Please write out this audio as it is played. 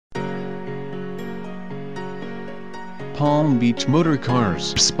Palm Beach Motor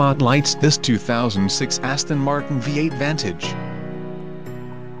Cars spotlights this 2006 Aston Martin V8 Vantage.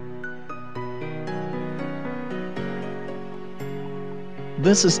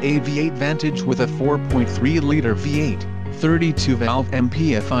 This is a V8 Vantage with a 4.3-liter V8, 32-valve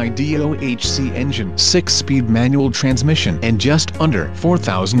MPFI DOHC engine, 6-speed manual transmission, and just under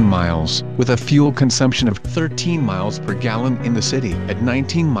 4,000 miles, with a fuel consumption of 13 miles per gallon in the city at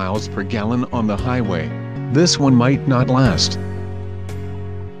 19 miles per gallon on the highway. This one might not last.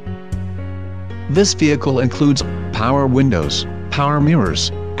 This vehicle includes power windows, power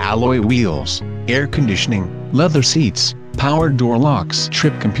mirrors, alloy wheels, air conditioning, leather seats, power door locks,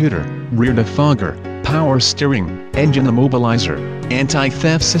 trip computer, rear defogger, power steering, engine immobilizer,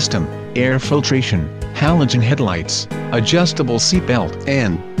 anti-theft system, air filtration, halogen headlights, adjustable seat belt,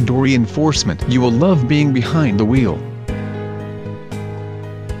 and door reinforcement. You will love being behind the wheel.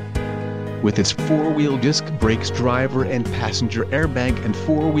 With its 4-wheel disc brakes, driver and passenger airbag, and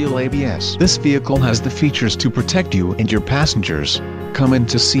 4-wheel ABS, this vehicle has the features to protect you and your passengers. Come in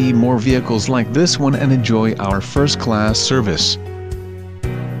to see more vehicles like this one and enjoy our first-class service.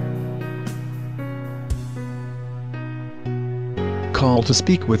 Call to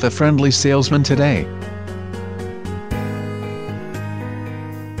speak with a friendly salesman today.